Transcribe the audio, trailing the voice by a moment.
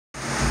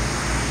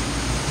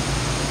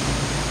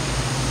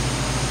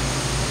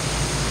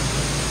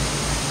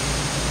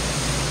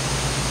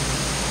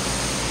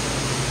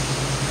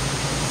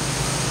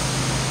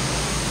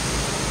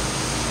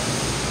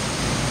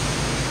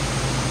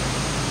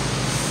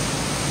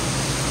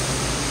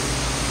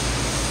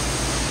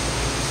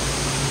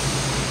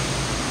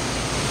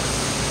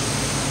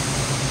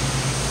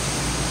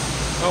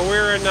So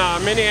we're in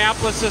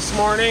Minneapolis this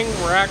morning.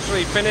 We're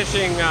actually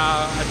finishing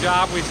a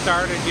job we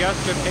started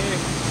yesterday.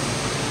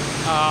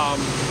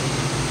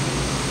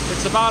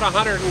 It's about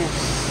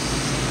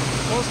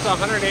close to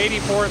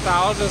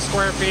 184,000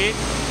 square feet.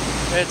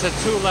 It's a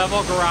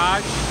two-level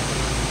garage.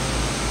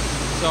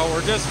 So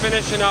we're just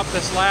finishing up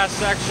this last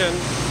section.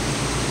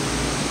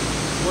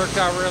 Worked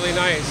out really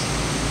nice.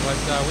 But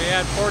we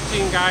had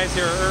 14 guys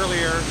here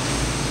earlier, and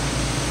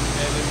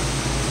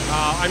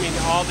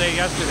all day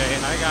yesterday,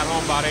 and I got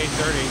home about 8:30.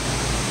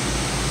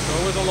 So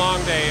it was a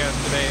long day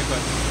yesterday,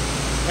 but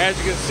as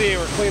you can see,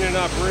 we're cleaning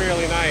up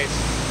really nice.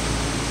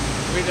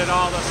 We did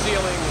all the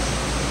ceilings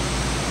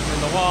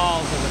and the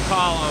walls and the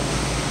columns.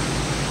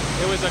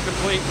 It was a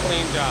complete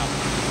clean job.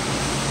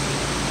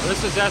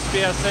 This is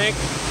SPS Inc.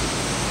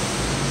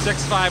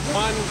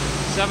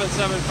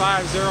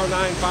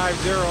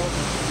 651-775-0950.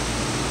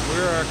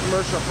 We're a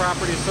commercial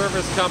property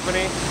service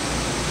company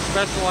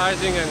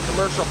specializing in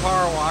commercial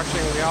power washing.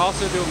 We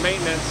also do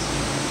maintenance.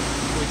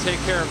 We take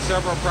care of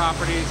several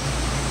properties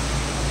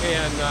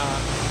in the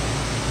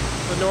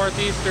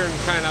northeastern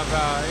kind of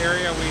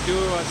area. We do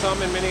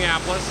some in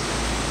Minneapolis.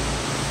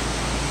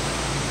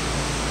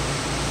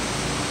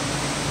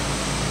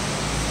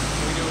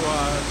 We do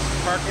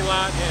parking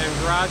lot and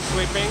garage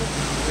sweeping.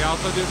 We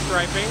also do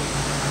striping.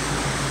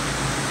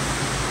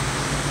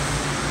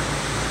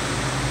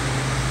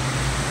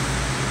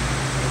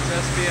 It's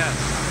SPS.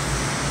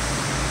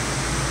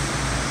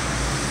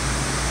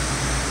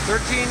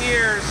 13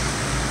 years.